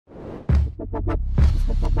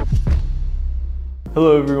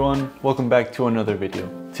Hello everyone, welcome back to another video.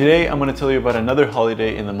 Today I'm going to tell you about another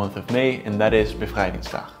holiday in the month of May, and that is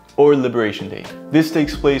Bevrijdingsdag, or Liberation Day. This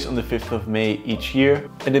takes place on the 5th of May each year,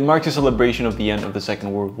 and it marks a celebration of the end of the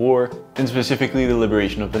Second World War, and specifically the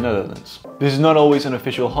liberation of the Netherlands. This is not always an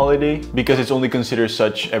official holiday, because it's only considered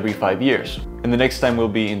such every 5 years, and the next time will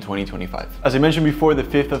be in 2025. As I mentioned before, the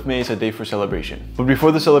 5th of May is a day for celebration. But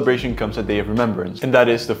before the celebration comes a day of remembrance, and that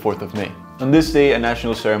is the 4th of May. On this day, a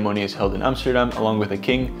national ceremony is held in Amsterdam along with a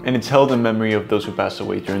king, and it's held in memory of those who passed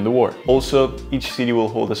away during the war. Also, each city will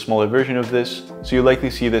hold a smaller version of this, so you'll likely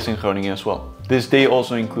see this in Groningen as well. This day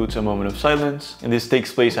also includes a moment of silence, and this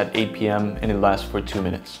takes place at 8 p.m. and it lasts for 2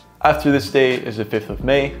 minutes. After this day is the 5th of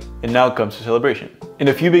May, and now comes the celebration. In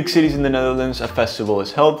a few big cities in the Netherlands, a festival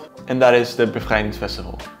is held, and that is the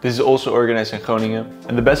Bevrijdingsfestival. This is also organized in Groningen,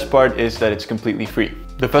 and the best part is that it's completely free.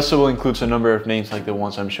 The festival includes a number of names like the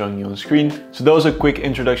ones I'm showing you on screen, so that was a quick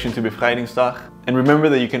introduction to Bevrijdingsdag, and remember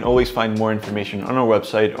that you can always find more information on our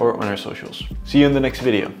website or on our socials. See you in the next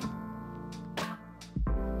video.